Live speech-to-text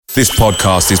This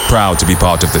podcast is proud to be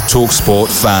part of the TalkSport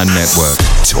Fan Network.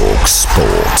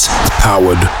 TalkSport.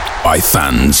 Powered by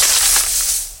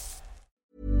fans.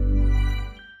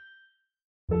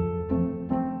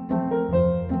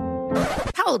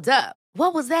 Hold up.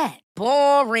 What was that?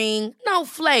 Boring. No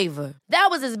flavor. That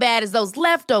was as bad as those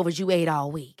leftovers you ate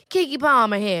all week. Keke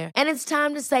Palmer here. And it's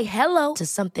time to say hello to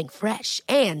something fresh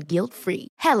and guilt-free.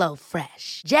 Hello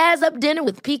Fresh. Jazz up dinner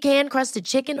with pecan-crusted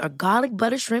chicken or garlic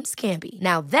butter shrimp scampi.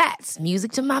 Now that's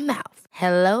music to my mouth.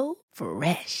 Hello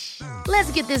Fresh.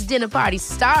 Let's get this dinner party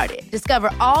started.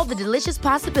 Discover all the delicious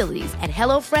possibilities at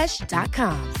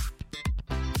hellofresh.com.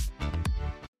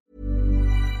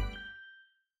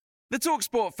 The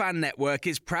TalkSport Fan Network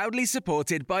is proudly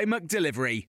supported by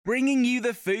McDelivery, bringing you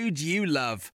the food you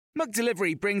love.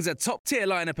 McDelivery brings a top-tier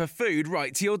lineup of food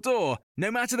right to your door.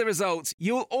 No matter the result,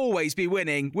 you'll always be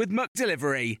winning with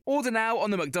McDelivery. Order now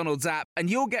on the McDonald's app and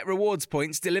you'll get rewards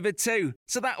points delivered too.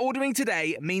 So that ordering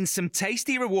today means some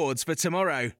tasty rewards for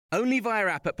tomorrow. Only via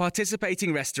app at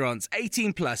participating restaurants.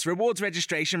 18 plus. Rewards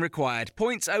registration required.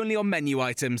 Points only on menu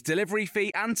items. Delivery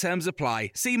fee and terms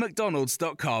apply. See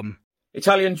mcdonalds.com.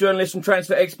 Italian journalist and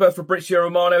transfer expert Fabrizio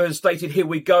Romano has stated, here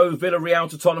we go, Villarreal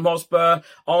to Tottenham Hotspur,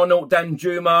 Arnold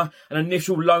Danjuma, an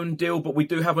initial loan deal, but we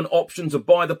do have an option to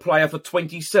buy the player for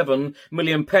 £27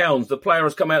 million. The player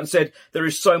has come out and said, there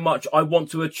is so much I want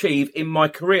to achieve in my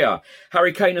career.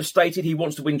 Harry Kane has stated he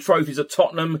wants to win trophies at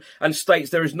Tottenham and states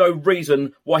there is no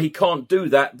reason why he can't do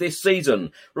that this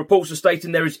season. Reports are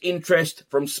stating there is interest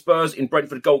from Spurs in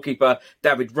Brentford goalkeeper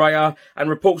David Raya, and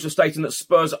reports are stating that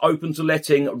Spurs are open to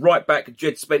letting right back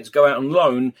Spence go out on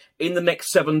loan in the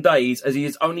next 7 days, as he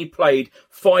has only played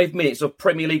 5 minutes of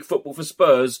Premier League football for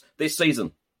Spurs this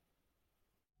season.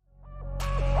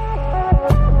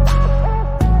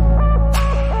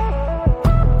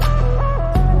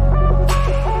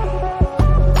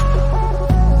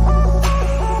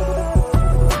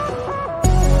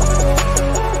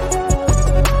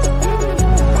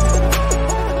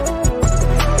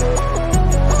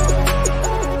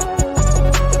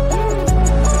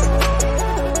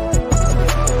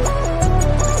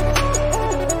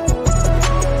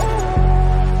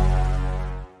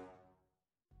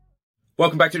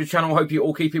 Welcome back to the channel. Hope you're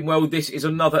all keeping well. This is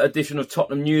another edition of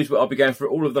Tottenham News, where I'll be going through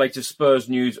all of the latest Spurs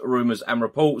news, rumours and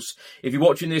reports. If you're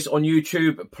watching this on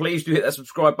YouTube, please do hit that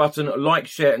subscribe button, like,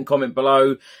 share and comment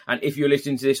below. And if you're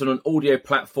listening to this on an audio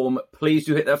platform, please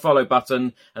do hit that follow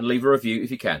button and leave a review if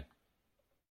you can.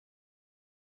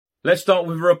 Let's start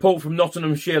with a report from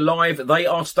Nottinghamshire Live. They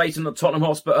are stating that Tottenham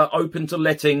Hotspur are open to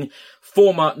letting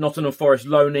former Nottingham Forest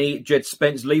loanee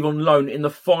Spence leave on loan in the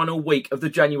final week of the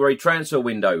January transfer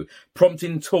window,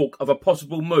 prompting talk of a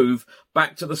possible move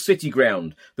back to the City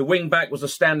ground. The wing-back was a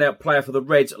standout player for the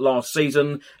Reds last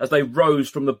season as they rose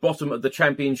from the bottom of the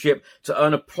Championship to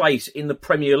earn a place in the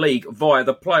Premier League via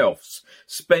the playoffs.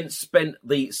 Spence spent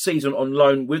the season on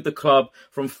loan with the club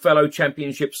from fellow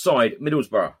Championship side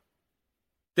Middlesbrough.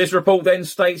 This report then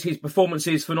states his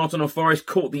performances for Nottingham Forest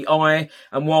caught the eye,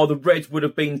 and while the Reds would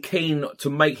have been keen to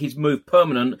make his move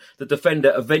permanent, the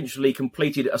defender eventually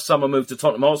completed a summer move to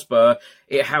Tottenham Hotspur.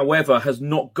 It, however, has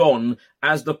not gone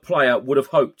as the player would have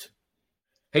hoped.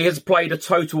 He has played a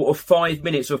total of 5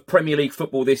 minutes of Premier League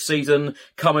football this season,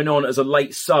 coming on as a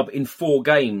late sub in 4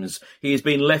 games. He has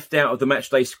been left out of the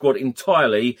matchday squad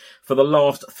entirely for the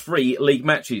last 3 league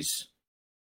matches.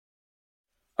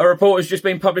 A report has just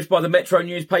been published by the Metro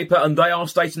newspaper, and they are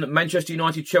stating that Manchester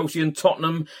United, Chelsea and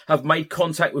Tottenham have made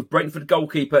contact with Brentford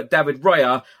goalkeeper David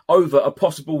Raya over a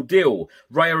possible deal.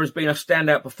 Raya has been a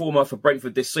standout performer for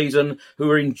Brentford this season,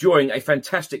 who are enjoying a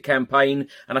fantastic campaign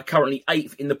and are currently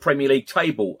 8th in the Premier League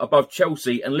table, above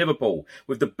Chelsea and Liverpool,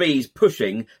 with the Bees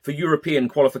pushing for European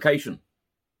qualification.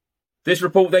 This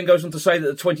report then goes on to say that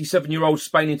the 27-year-old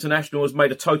Spain international has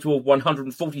made a total of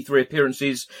 143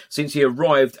 appearances since he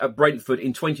arrived at Brentford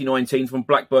in 2019 from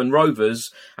Blackburn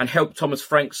Rovers and helped Thomas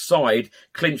Frank's side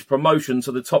clinch promotion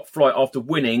to the top flight after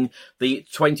winning the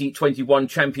 2021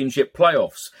 Championship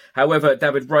playoffs. However,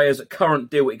 David Raya's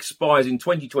current deal expires in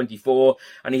 2024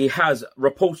 and he has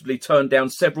reportedly turned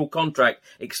down several contract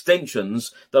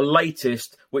extensions, the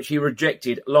latest which he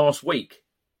rejected last week.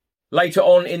 Later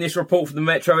on in this report from the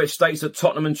Metro, it states that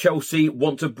Tottenham and Chelsea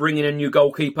want to bring in a new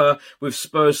goalkeeper, with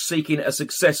Spurs seeking a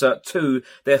successor to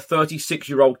their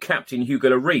 36-year-old captain,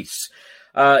 Hugo Lloris.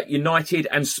 United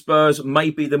and Spurs may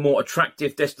be the more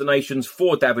attractive destinations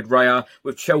for David Raya,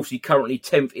 with Chelsea currently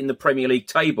 10th in the Premier League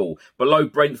table, below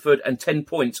Brentford and 10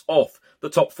 points off the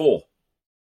top 4.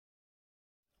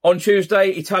 On Tuesday,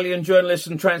 Italian journalist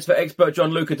and transfer expert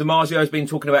Gianluca Di Marzio has been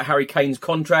talking about Harry Kane's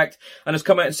contract and has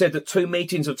come out and said that 2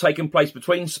 meetings have taken place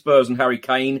between Spurs and Harry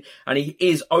Kane, and he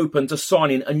is open to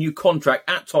signing a new contract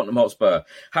at Tottenham Hotspur.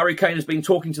 Harry Kane has been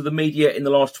talking to the media in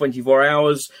the last 24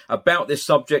 hours about this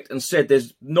subject and said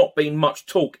there's not been much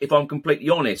talk, if I'm completely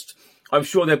honest. I'm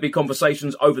sure there'll be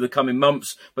conversations over the coming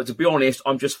months, but to be honest,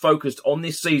 I'm just focused on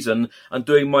this season and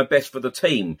doing my best for the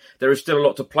team. There is still a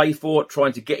lot to play for,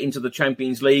 trying to get into the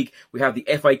Champions League. We have the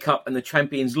FA Cup and the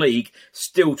Champions League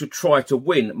still to try to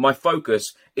win. My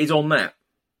focus is on that.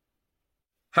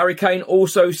 Harry Kane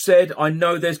also said, I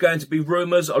know there's going to be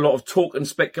rumours, a lot of talk and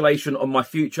speculation on my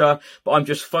future, but I'm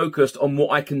just focused on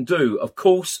what I can do. Of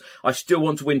course, I still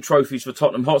want to win trophies for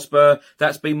Tottenham Hotspur.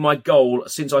 That's been my goal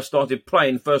since I started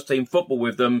playing first team football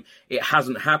with them. It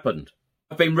hasn't happened.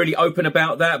 I've been really open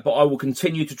about that, but I will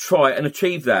continue to try and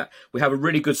achieve that. We have a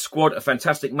really good squad, a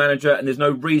fantastic manager, and there's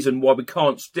no reason why we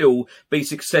can't still be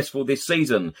successful this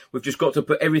season. We've just got to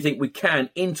put everything we can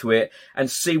into it and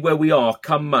see where we are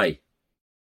come May.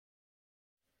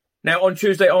 Now, on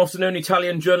Tuesday afternoon,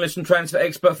 Italian journalist and transfer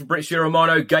expert Fabrizio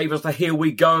Romano gave us the here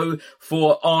we go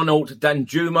for Arnaut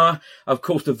Danjuma, of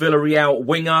course, the Villarreal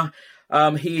winger.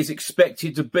 He is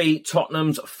expected to be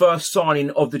Tottenham's first signing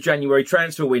of the January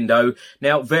transfer window.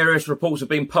 Now, various reports have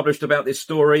been published about this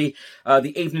story.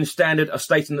 The Evening Standard are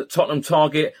stating that Tottenham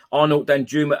target Arnaut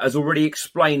Danjuma has already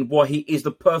explained why he is the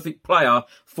perfect player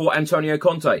for Antonio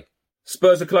Conte.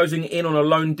 Spurs are closing in on a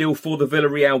loan deal for the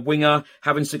Villarreal winger,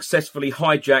 having successfully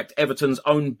hijacked Everton's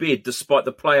own bid despite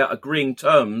the player agreeing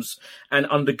terms and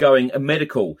undergoing a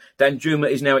medical. Danjuma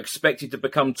is now expected to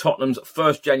become Tottenham's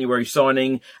first January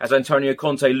signing as Antonio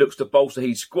Conte looks to bolster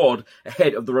his squad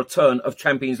ahead of the return of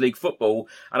Champions League football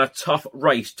and a tough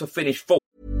race to finish fourth.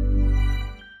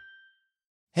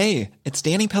 Hey, it's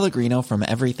Danny Pellegrino from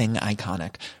Everything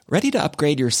Iconic. Ready to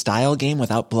upgrade your style game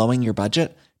without blowing your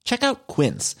budget? Check out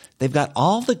Quince. They've got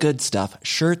all the good stuff,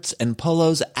 shirts and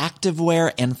polos,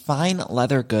 activewear, and fine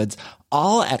leather goods,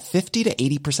 all at 50 to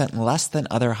 80% less than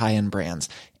other high-end brands.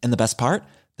 And the best part?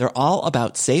 They're all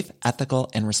about safe,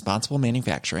 ethical, and responsible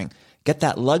manufacturing. Get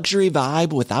that luxury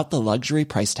vibe without the luxury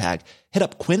price tag. Hit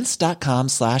up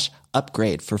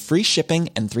quince.com/upgrade for free shipping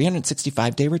and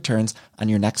 365-day returns on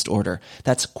your next order.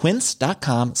 That's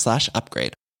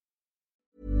quince.com/upgrade.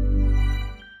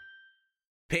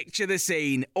 Picture the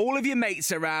scene. All of your mates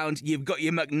around, you've got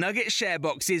your McNugget share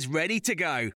boxes ready to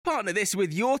go. Partner this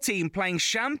with your team playing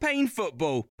champagne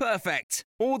football. Perfect.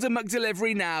 Order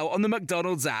McDelivery now on the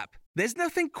McDonald's app. There's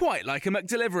nothing quite like a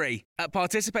McDelivery. At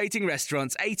participating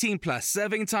restaurants, 18 plus,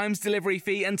 serving times, delivery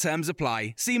fee and terms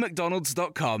apply. See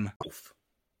mcdonalds.com.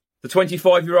 The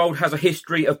 25-year-old has a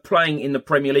history of playing in the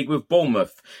Premier League with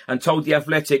Bournemouth and told The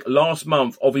Athletic last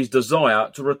month of his desire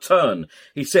to return.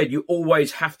 He said, you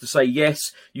always have to say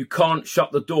yes. You can't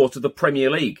shut the door to the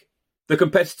Premier League. The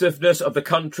competitiveness of the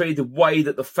country, the way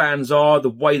that the fans are,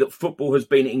 the way that football has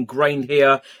been ingrained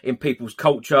here in people's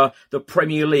culture, the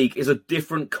Premier League is a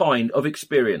different kind of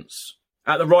experience.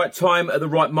 At the right time, at the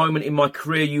right moment in my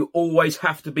career, you always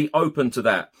have to be open to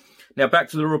that. Now, back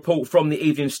to the report from the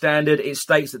Evening Standard. It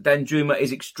states that Danjuma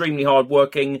is extremely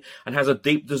hard-working and has a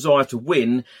deep desire to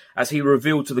win, as he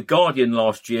revealed to The Guardian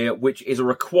last year, which is a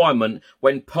requirement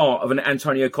when part of an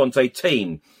Antonio Conte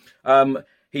team.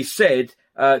 He said,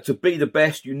 to be the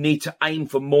best, you need to aim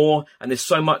for more, and there's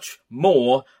so much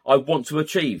more I want to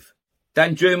achieve.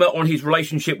 Danjuma, on his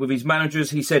relationship with his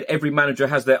managers, he said every manager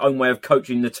has their own way of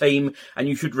coaching the team and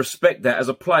you should respect that as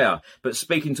a player. But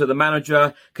speaking to the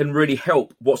manager can really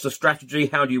help. What's the strategy?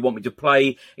 How do you want me to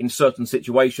play in certain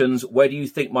situations? Where do you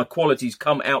think my qualities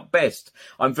come out best?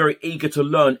 I'm very eager to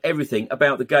learn everything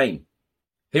about the game.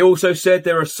 He also said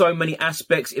there are so many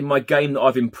aspects in my game that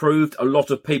I've improved. A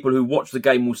lot of people who watch the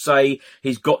game will say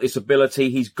he's got this ability,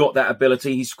 he's got that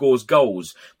ability, he scores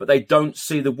goals. But they don't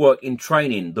see the work in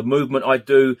training, the movement I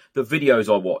do, the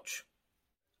videos I watch.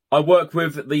 I work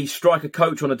with the striker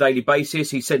coach on a daily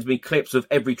basis. He sends me clips of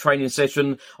every training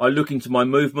session. I look into my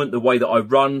movement, the way that I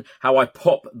run, how I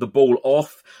pop the ball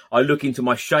off. I look into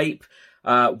my shape,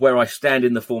 where I stand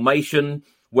in the formation,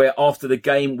 where after the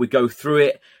game we go through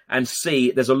it and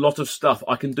see there's a lot of stuff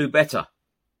I can do better.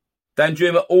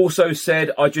 Danjuma also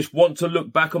said, I just want to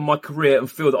look back on my career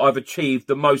and feel that I've achieved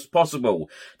the most possible.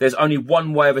 There's only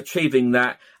one way of achieving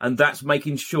that, and that's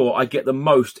making sure I get the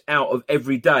most out of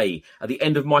every day. At the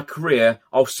end of my career,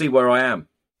 I'll see where I am.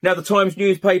 Now, the Times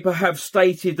newspaper have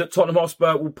stated that Tottenham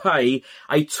Hotspur will pay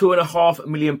a £2.5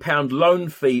 million loan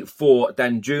fee for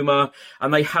Danjuma,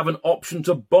 and they have an option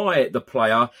to buy the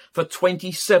player for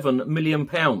 £27 million.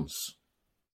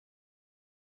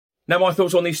 Now, my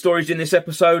thoughts on these stories in this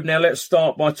episode. Now, let's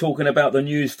start by talking about the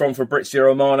news from Fabrizio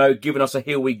Romano, giving us a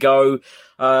here we go.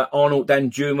 Arnold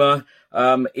Danjuma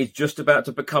is just about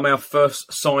to become our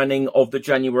first signing of the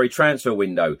January transfer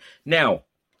window. Now,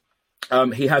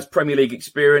 he has Premier League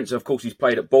experience. Of course, he's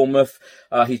played at Bournemouth.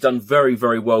 He's done very,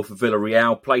 very well for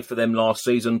Villarreal. Played for them last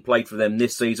season, played for them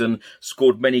this season,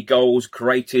 scored many goals,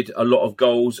 created a lot of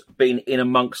goals, been in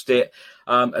amongst it,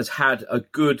 has had a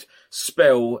good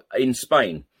spell in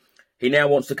Spain. He now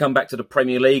wants to come back to the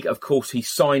Premier League. Of course, he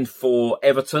signed for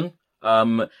Everton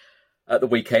at the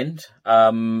weekend.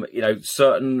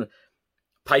 Certain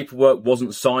paperwork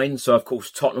wasn't signed. So, of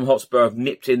course, Tottenham Hotspur have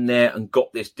nipped in there and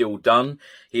got this deal done.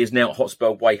 He is now at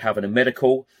Hotspur Way having a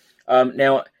medical.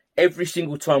 Now, every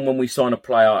single time when we sign a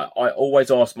player, I always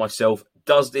ask myself,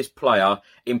 does this player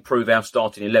improve our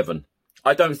starting 11?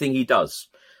 I don't think he does.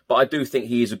 But I do think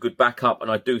he is a good backup,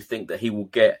 and I do think that he will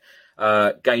get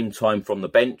game time from the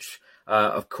bench.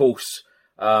 Of course,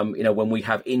 when we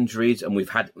have injuries, and we've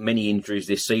had many injuries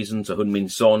this season to Heung-min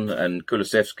Son and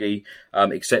Kulusevski,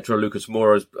 etc. Lucas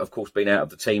Moura has, of course, been out of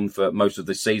the team for most of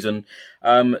the season.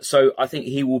 So I think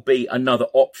he will be another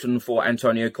option for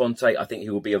Antonio Conte. I think he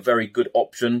will be a very good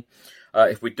option.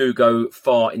 If we do go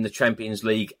far in the Champions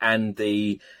League and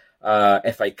the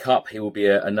FA Cup, he will be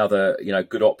another,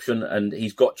 good option, and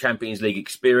he's got Champions League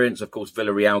experience. Of course,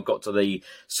 Villarreal got to the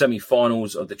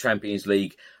semi-finals of the Champions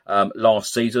League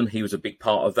last season. He was a big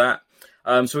part of that.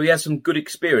 So he has some good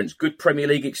experience, good Premier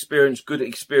League experience, good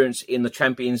experience in the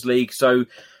Champions League. So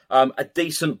a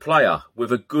decent player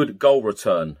with a good goal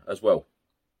return as well.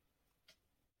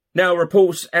 Now,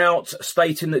 reports out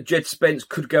stating that Jed Spence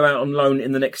could go out on loan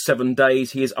in the next 7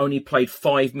 days. He has only played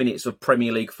 5 minutes of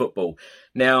Premier League football.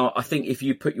 Now, I think if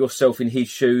you put yourself in his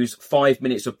shoes, 5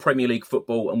 minutes of Premier League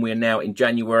football, and we're now in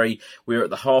January, we're at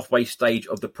the halfway stage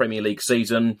of the Premier League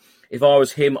season. If I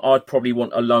was him, I'd probably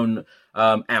want a loan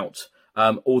out.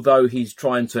 Although he's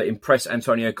trying to impress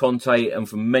Antonio Conte, and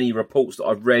from many reports that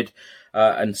I've read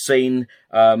and seen,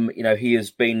 he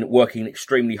has been working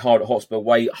extremely hard at Hotspur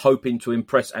Way, hoping to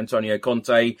impress Antonio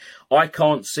Conte. I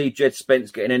can't see Jed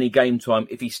Spence getting any game time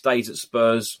if he stays at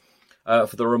Spurs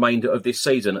for the remainder of this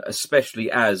season, especially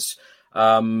as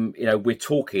we're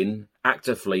talking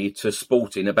actively to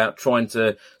Sporting about trying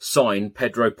to sign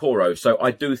Pedro Porro. So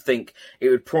I do think it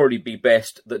would probably be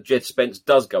best that Jed Spence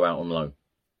does go out on loan.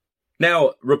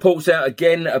 Now, reports out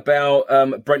again about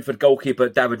Brentford goalkeeper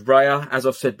David Raya. As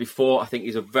I've said before, I think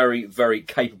he's a very, very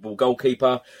capable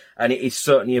goalkeeper, and it is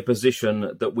certainly a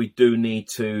position that we do need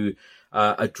to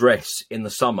address in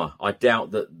the summer. I doubt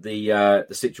that the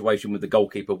situation with the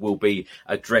goalkeeper will be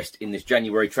addressed in this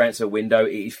January transfer window.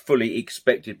 It is fully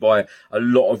expected by a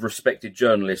lot of respected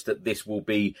journalists that this will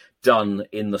be done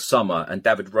in the summer, and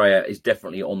David Raya is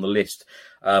definitely on the list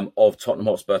of Tottenham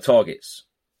Hotspur targets.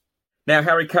 Now,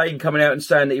 Harry Kane coming out and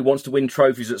saying that he wants to win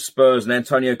trophies at Spurs, and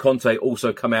Antonio Conte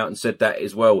also come out and said that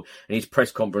as well in his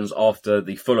press conference after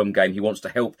the Fulham game. He wants to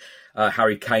help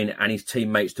Harry Kane and his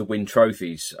teammates to win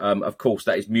trophies. Of course,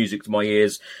 that is music to my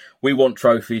ears. We want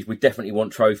trophies. We definitely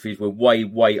want trophies. We're way,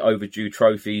 way overdue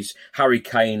trophies. Harry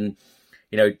Kane,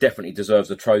 definitely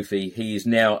deserves a trophy. He is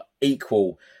now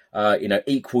equal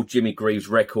Jimmy Greaves'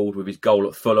 record with his goal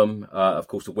at Fulham. Of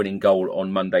course, the winning goal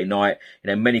on Monday night.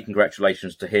 Many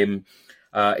congratulations to him.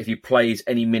 If he plays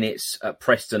any minutes at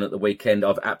Preston at the weekend,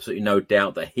 I've absolutely no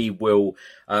doubt that he will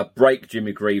break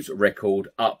Jimmy Greaves' record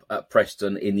up at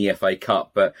Preston in the FA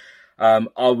Cup. But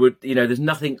there's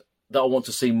nothing that I want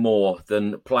to see more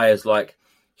than players like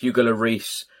Hugo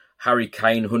Lloris, Harry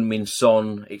Kane, Heung-min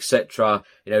Son, etc.,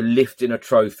 lifting a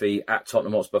trophy at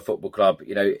Tottenham Hotspur Football Club.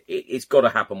 It's got to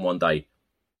happen one day.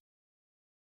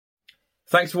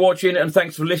 Thanks for watching and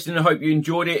thanks for listening. I hope you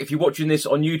enjoyed it. If you're watching this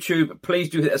on YouTube, please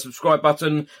do hit that subscribe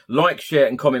button, like, share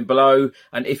and comment below.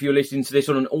 And if you're listening to this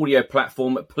on an audio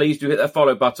platform, please do hit that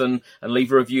follow button and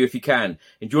leave a review if you can.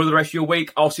 Enjoy the rest of your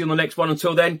week. I'll see you on the next one.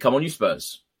 Until then, come on you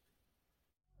Spurs.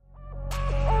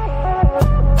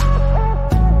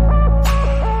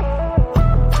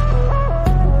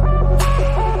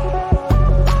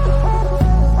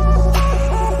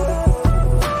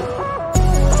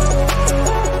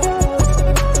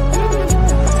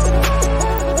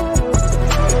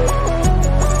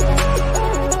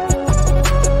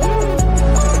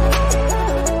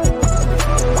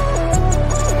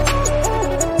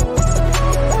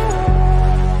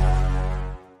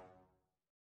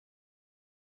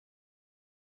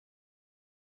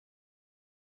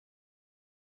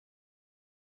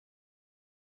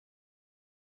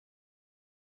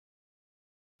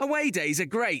 Away days are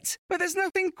great, but there's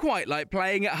nothing quite like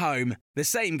playing at home. The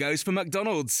same goes for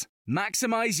McDonald's.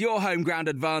 Maximise your home ground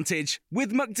advantage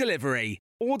with McDelivery.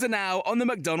 Order now on the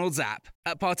McDonald's app.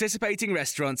 At participating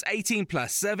restaurants, 18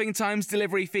 plus serving times,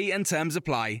 delivery fee and terms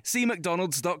apply. See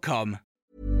mcdonalds.com.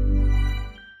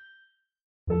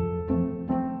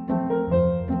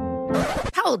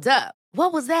 Hold up.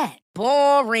 What was that?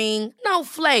 Boring. No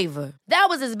flavor. That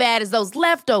was as bad as those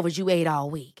leftovers you ate all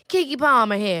week. Keke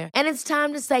Palmer here, and it's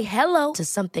time to say hello to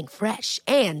something fresh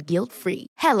and guilt-free.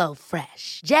 Hello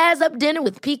Fresh. Jazz up dinner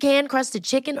with pecan-crusted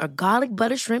chicken or garlic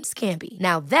butter shrimp scampi.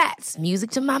 Now that's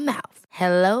music to my mouth.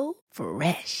 Hello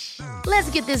Fresh. Let's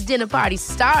get this dinner party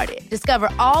started. Discover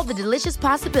all the delicious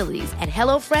possibilities at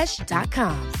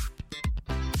hellofresh.com.